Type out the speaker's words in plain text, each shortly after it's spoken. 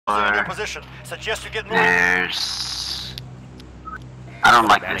Stay in your position. Suggest you get moving. There's... I don't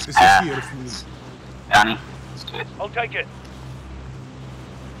like this path. Bounty, let's do it. I'll take it.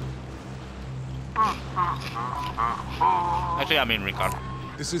 Actually, I mean recon.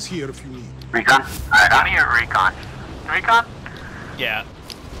 This is here if you need. Recon? Alright, I'm here at recon. Recon? Yeah,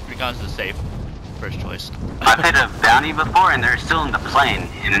 recon's the safe first choice. I've hit a bounty before and they're still in the plane,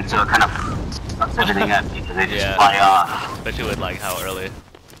 and so it kind of fucks everything up because they just fly off. Especially with like how early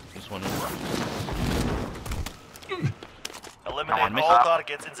this one is. Eliminate all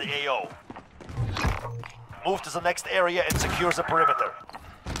targets in the AO. Move to the next area and secure the perimeter.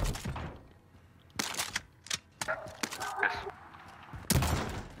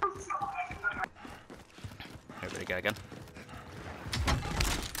 Everybody got a gun?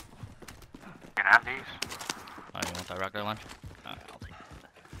 You can have these. Oh, you want that rocket launch? Alright, I'll take it.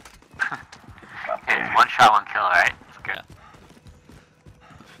 Okay, it's one shot, one kill, alright? That's good.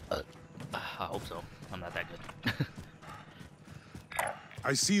 Yeah. I hope so. I'm not that good.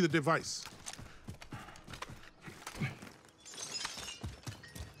 I see the device.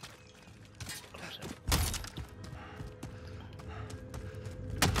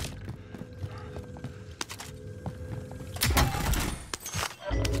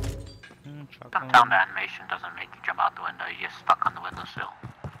 Sometimes the animation doesn't make you jump out the window, you get stuck on the windowsill.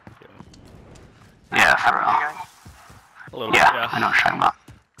 Yeah, for real. A little bit, Yeah, I know what you're talking about.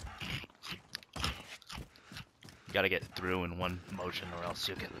 You gotta get through in one motion or else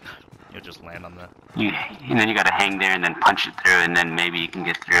you'll just land on the... And then you gotta hang there and then punch it through and then maybe you can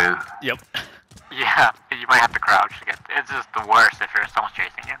get through. Yep. Yeah, you might have to crouch to get. It's just the worst if someone's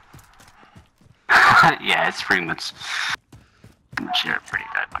chasing you. Yeah, it's pretty much... You're pretty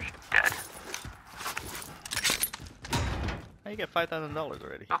dead, much dead. How you get $5,000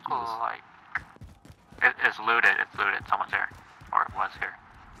 already? Looks like... It's looted, someone's here. Or it was here.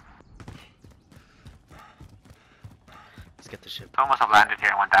 Let's get the ship. Someone must have landed here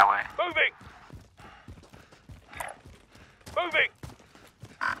and went that way. Moving! Moving!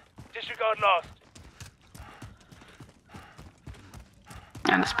 Disregard lost.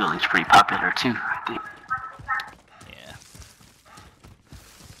 And this building's pretty popular too, I think.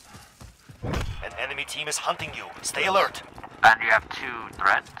 Yeah. An enemy team is hunting you. Stay alert. And you have 2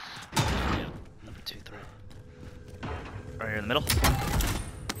 threats. Yeah, number 2 threat. Right here in the middle.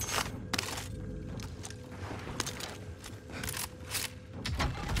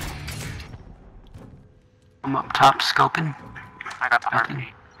 I'm up top scoping. I got the heartbeat. Let's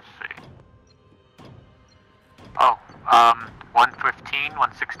see. Oh, 115,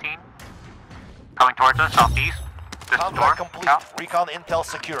 116. Coming towards us, southeast. This door. Contract complete. Out. Recon intel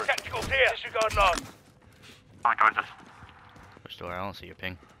secured. Tactical here. Disregard lost. Coming towards us. Which door? I don't see your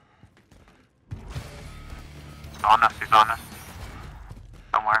ping. He's on us,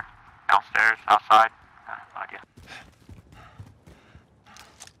 Somewhere. Downstairs, outside. No idea.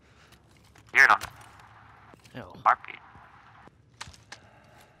 Hear it on the Ew. heartbeat.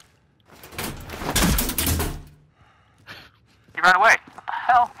 He ran away. What the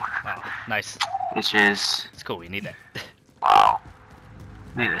hell? Wow, nice. Which is... It's cool, we need that. Wow.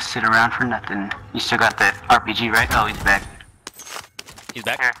 They just sit around for nothing. You still got that RPG, right? Oh, he's back. He's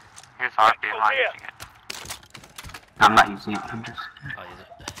back? Here. Here's the heartbeat. I'm not using it. I'm not using it, I'm just... I'll use it.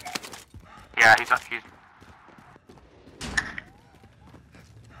 Yeah, he's here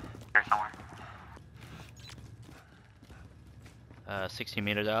somewhere. 60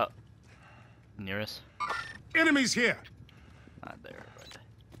 meters out. Nearest. Enemies here. Not there, but...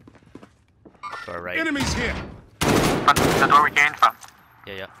 To our right. Enemies here. From the door we gained from.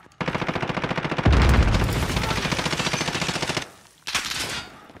 Yeah, yeah.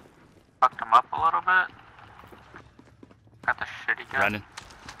 Fucked him up a little bit. Got the shitty gun. Running.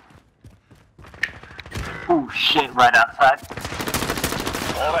 Oh shit, right outside.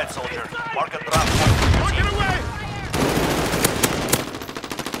 Alright, soldier. Mark a drop. Get away!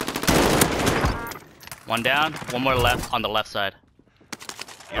 One down, one more left on the left side.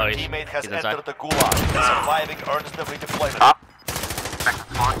 Your he's teammate has inside. entered the gulag. Surviving earns them redeployment. Top. Second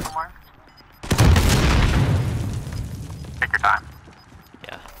floor somewhere. Take your time.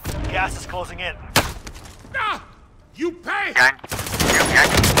 Yeah. Gas is closing in. Ah! You pay! Behind you.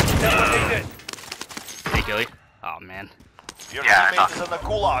 Hey, Gilly. Oh, man. Your Yeah, I teammate thought is in the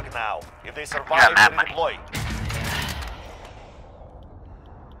gulag now. If they survive, Yeah, they mad money. redeploy.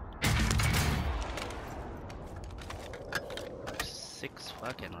 6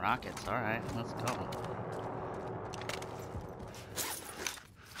 fucking rockets. Alright, let's go.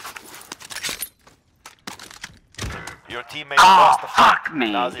 Your teammate Oh, lost the fight. fuck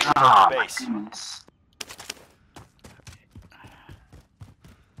me. Now they return Oh, to my base. goodness.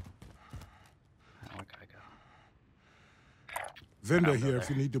 Vendor here if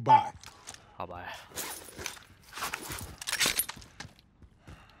you need to buy. I'll buy.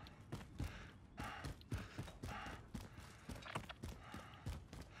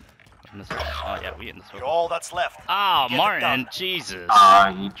 In this oh yeah, we in this You're all that's left. Ah, Get it Martin, done. Jesus.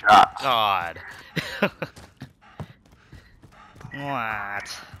 You dropped. God.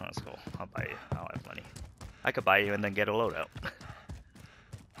 What? That's cool. I'll buy you. I'll have money. I could buy you and then get a loadout.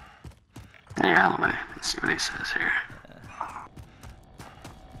 Yeah, let's see what he says here.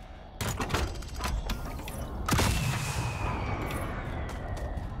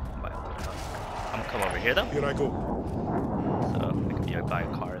 I'm gonna come over here though. Here I go. So we could be buy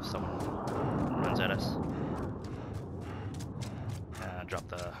a car if someone runs at us. Drop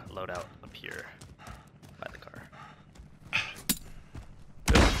the loadout up here by the car.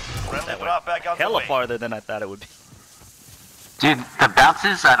 Friendly That drop back on the hella way. farther than I thought it would be. Dude, the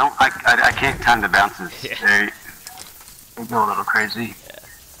bounces, I can't time the bounces. Yeah. They go a little crazy.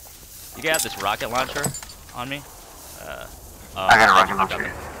 You got this rocket launcher on me? I got a rocket launcher.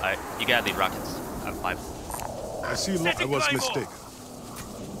 Alright, you got the rockets. I'm 5. I see I was mistaken.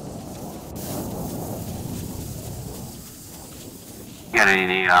 You got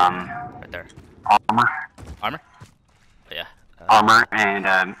any, Right there. armor? Armor? Oh, yeah. Armor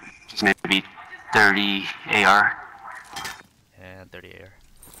and, just maybe 30 AR. And 30 AR.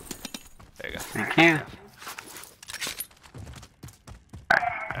 There you go. Thank you.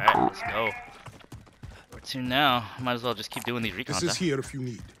 Alright, let's go. Where to now? Might as well just keep doing these recons. This is here if you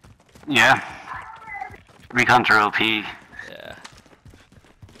need. Yeah. Recons are OP. Yeah.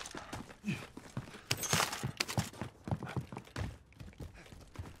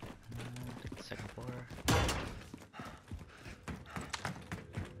 Second floor.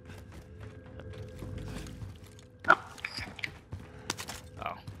 Oh.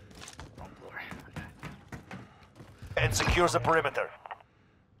 Oh. Wrong floor. Okay. And secures the perimeter.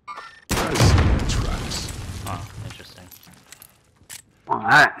 I see the traps. Oh, interesting. What was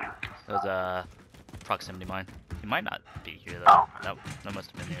that? That was a proximity mine. He might not be here though. Oh. That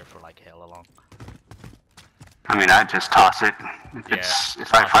must have been here for like hella long. I mean, I just toss it. Yeah.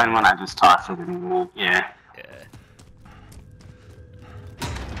 If I find one, I just toss it and move. Yeah. Yeah.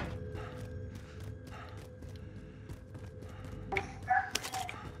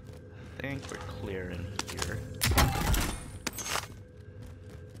 I think we're clear in here.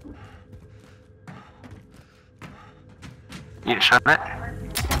 You shove it?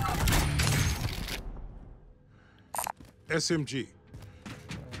 SMG.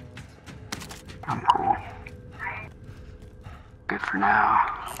 I'm cool. Good for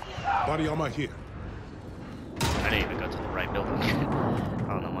now. Body armor here. I didn't even go to the right building. I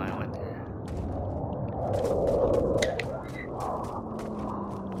don't know why I went there.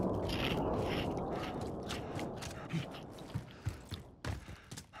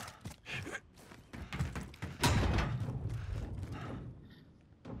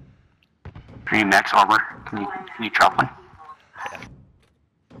 Green max armor. Can you drop one?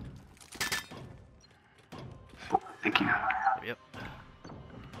 Oh, thank you. Yep.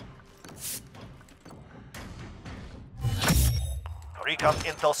 Recon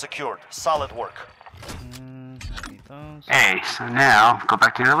intel secured. Solid work. Need those. Hey, so now go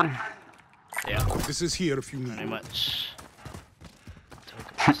back to the other one. Yeah, This is here if you pretty need. much.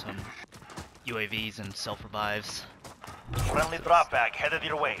 Took some UAVs and self-revives. Friendly drop bag headed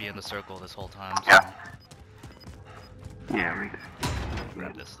your way. Be in the circle this whole time. So Yeah. Yeah,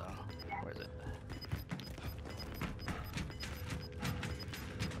 grab this though. Where is it?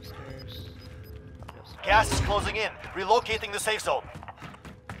 Upstairs. Upstairs. Gas is closing in. Relocating the safe zone.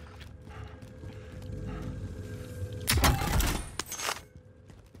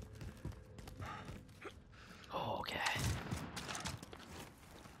 Oh, okay.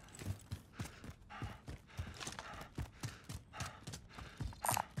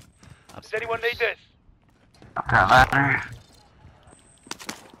 Does anyone need this? up that ladder.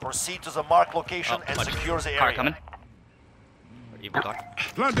 Proceed to the marked location Oh, and watch. secure the Car area. coming. Evil car.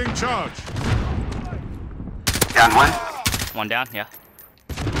 Planting charge. Down one. One down, yeah.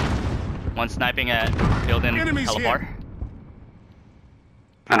 One sniping at building Enemies hella here. far.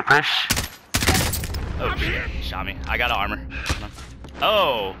 Gonna push. Oh shit, he shot me. I got armor.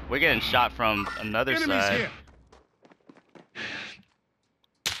 Oh, we're getting shot from another Enemies side. here.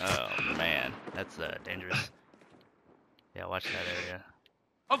 Oh man, that's dangerous. Yeah, watch that area.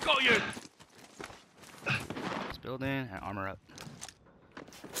 I've got you. This building, and armor up.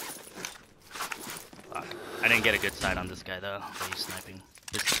 Fuck. I didn't get a good sight on this guy though, but he's sniping.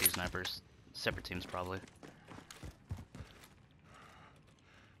 There's 2 snipers. Separate teams probably.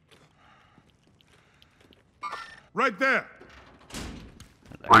 Right there.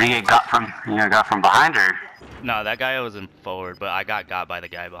 Where do you get got from? You got from behind or? No, that guy was in forward, but I got by the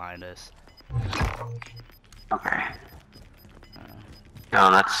guy behind us. Okay. Yo,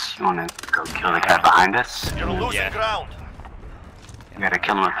 you wanna go kill the guy behind us? You're losing ground. You gotta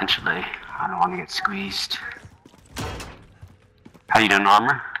kill him eventually. I don't wanna get squeezed. How you doing,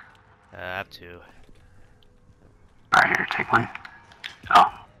 armor? I have two. Alright, here, take one.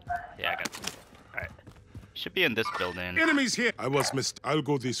 Oh. Yeah, I got two. Alright. Should be in this building. Enemies here. I was missed. I'll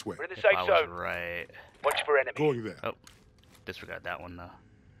go this way. We're in the If safe I was zone. right. Watch for enemies. Going there. Oh, disregard that one though.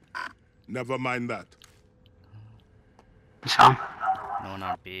 Never mind that. You saw him? No one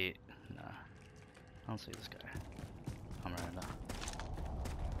on beat. Nah. I don't see this guy. I'm running though.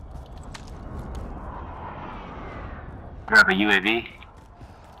 Grab a UAV.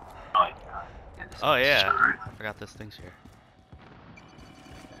 Oh yeah. I forgot this thing's here.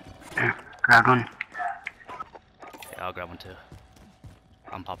 Here, grab one. Yeah, I'll grab one too.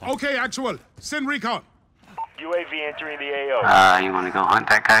 I'm popping. Okay, actual. Send recon. UAV entering the AO. You wanna go hunt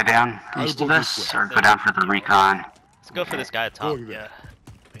that guy down I'll east go of this us? way. Or go down for the recon? Let's go for this guy at top. Going there. Yeah.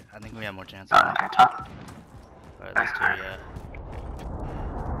 Wait, I think we have more chance. Okay, top. Alright, those two, yeah.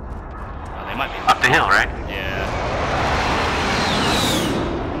 Oh, they might be. Up the hill, right? Yeah.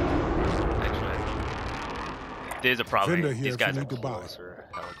 Actually, there's a problem. Vendor here These if you guys are need to buy. closer.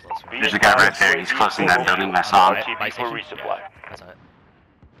 Hella closer. There's a guy right there. He's close in that building. I saw him. Buy for station? resupply. Yeah, that's it.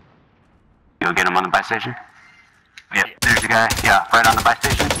 You go get him on the buy station? Yep, there's a guy. Yeah, right on the buy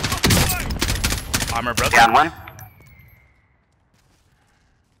station. Armor broken. Down one.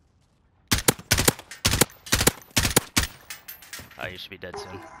 Oh, you should be dead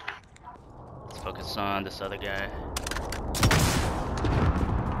soon. Let's focus on this other guy.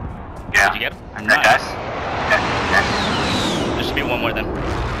 Yeah. Did you get him? That Nice. guy. There should be one more then.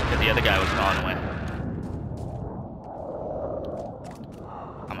 Because the other guy was crawling away.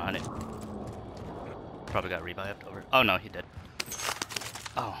 I'm on it. Probably got revived over. Oh no, he did.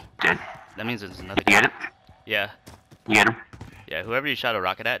 Oh, Did. that means there's another You guy. get it? Yeah. You get him? Yeah, whoever you shot a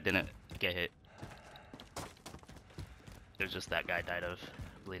rocket at didn't get hit. There's just that guy died of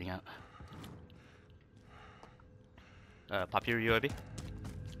bleeding out. Pop your UAV.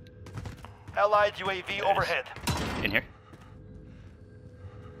 Allied UAV overhead. In here.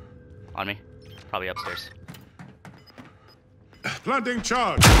 On me. Probably upstairs. Planting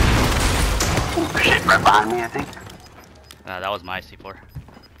charge. Shit, right behind me, I think. That was my C4.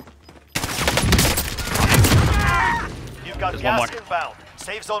 You've got There's one gas more. inbound.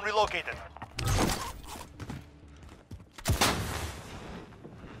 Safe zone relocated.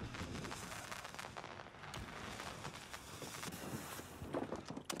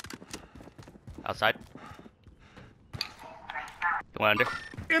 Outside. One under.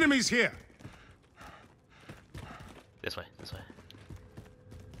 Enemies here. This way, this way.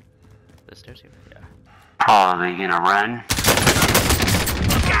 The stairs here? Yeah. Probably gonna run.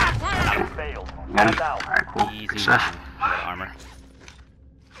 Failed. Got him? Down. Alright, cool. Easy. Good stuff. Got armor.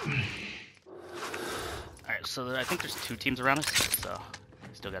 Alright, so I think there's two teams around us, so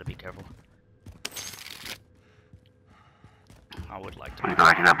we still gotta be careful. I would like to. Wanna go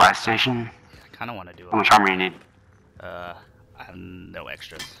back to that buy station? I kinda wanna do How much armor you need? I have no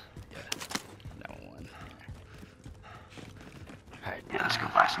extras. Yeah. No one. Alright. Yeah, let's go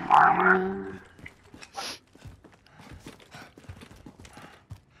buy some armor.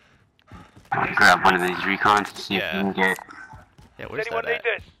 I'm gonna grab one of these recons and see if Yeah. we can get Yeah, where's Anyone that need at?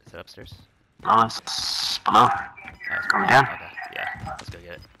 this? Is it upstairs? us below. Oh, it's Going below. down? Okay. Yeah, let's go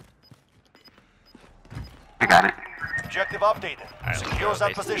get it. I got it. Objective updated. Alright, Secure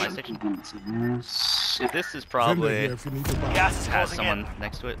that base to my position. station. This. This is Vendor probably here if you need to buy. Gas is has closing someone in.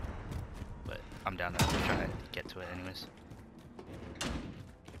 next to it, but I'm down to try to get to it anyways.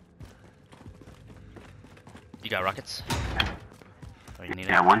 You got rockets? Oh, you need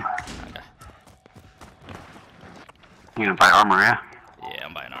Yeah, it? one. Okay. You gonna buy armor, yeah? Yeah,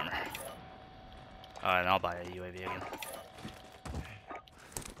 I'm buying armor. And I'll buy a UAV again.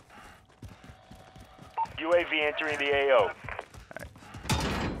 UAV entering the AO.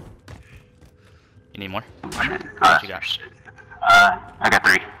 You need more? Shit. What you got? I got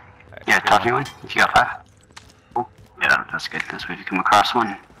 3. Alright, Yeah, figure talk to me one. one if you got 5. Cool. Yeah, that's good. This way if you come across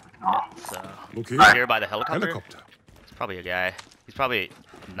one. Oh. So, Okay. right here by the helicopter. Helicopter. It's probably a guy. He's probably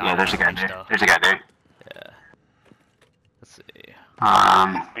not. Yeah, there's a guy range, there. though. There's a guy there. Yeah. Let's see.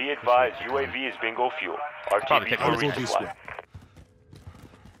 Be advised, UAV is bingo fuel. Probably RTB pick for I'll one. go this resupply. way.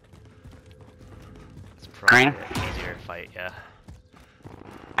 It's probably Green? an easier fight, yeah.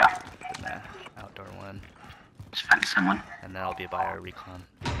 Yeah. Than the outdoor one. Just find someone. And then I'll be by our recon.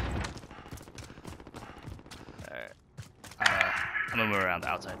 Alright. I'm gonna move around the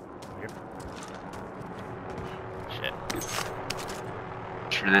outside. Here. Shit.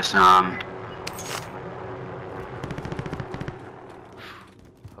 Sure this, Hope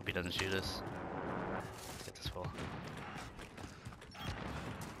he doesn't shoot us. Get this full.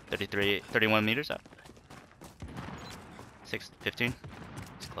 31 meters up. 15.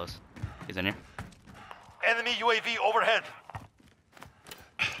 He's close. He's in here. Enemy UAV overhead.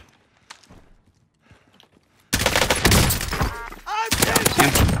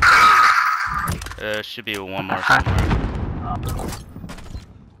 Should be one more somewhere.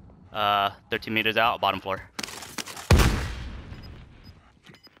 13 meters out, bottom floor.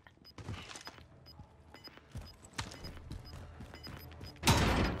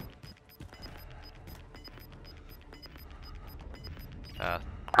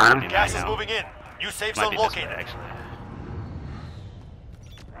 Gas is moving in. New safe Might zone be this way, located. actually.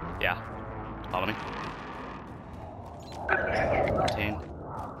 Yeah. Follow me. 14.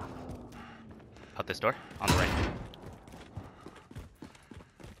 Out this door. On the right.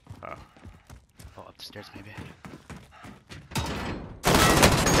 Oh. Oh, up the stairs maybe.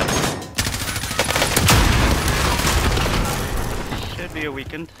 Yep. Should be a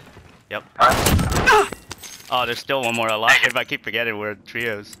weekend. Yep. Oh, there's still one more alive. I keep forgetting we're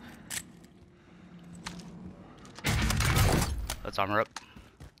trios. Let's armor up.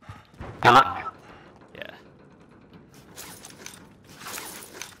 Good luck. Yeah.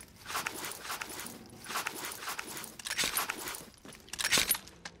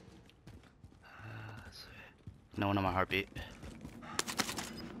 No one on my heartbeat.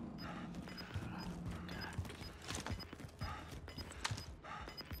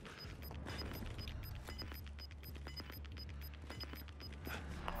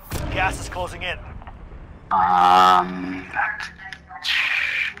 Gas is closing in.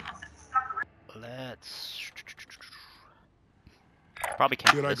 Let's probably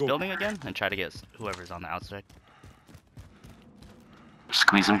camp Here I this go. building again and try to get whoever's on the outside.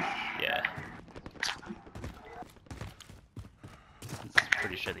 Squeeze him. Yeah. I'm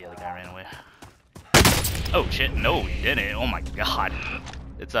pretty sure the other guy ran away. Oh shit, no he didn't. Oh my god.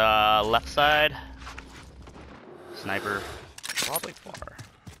 It's left side. Sniper. Probably far.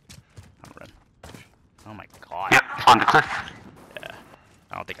 I'll run. Oh my god. Yep, on the cliff. Yeah.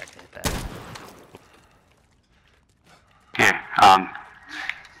 I don't think I can hit that. Here,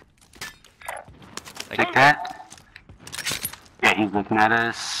 take that. Yeah, he's looking at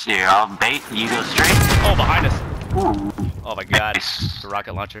us. Here, I'll bait. You go straight. Oh, behind us. Ooh. Oh my god. Nice. The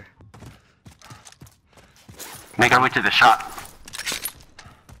rocket launcher. Make our way to the shop.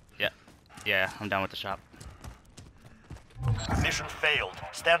 Yeah. Yeah, I'm down with the shop. Mission failed.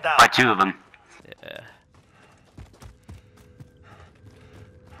 Stand down. By two of them. Yeah.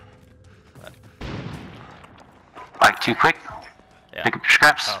 Like too quick. Yeah. Pick up your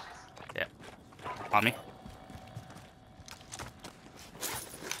scraps. Oh. Yeah. On me.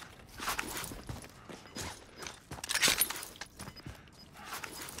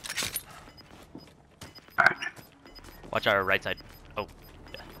 Alright. Watch our right side. Oh.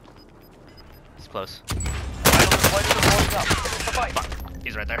 Yeah. He's close. Final deployment is blowing up. Finish the fight. Fuck.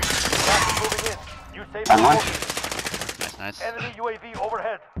 He's right there. Gas is moving in. New safe On zone one. located. Nice, nice. Enemy UAV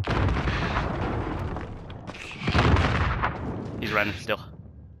overhead. He's running still.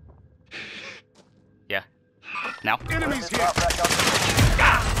 Yeah. Now? Enemies here.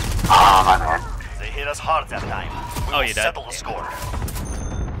 Oh, my bad. They hit us hard that time. We Oh, will you died. settle the score.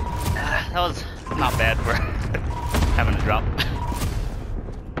 That was not bad for having to drop.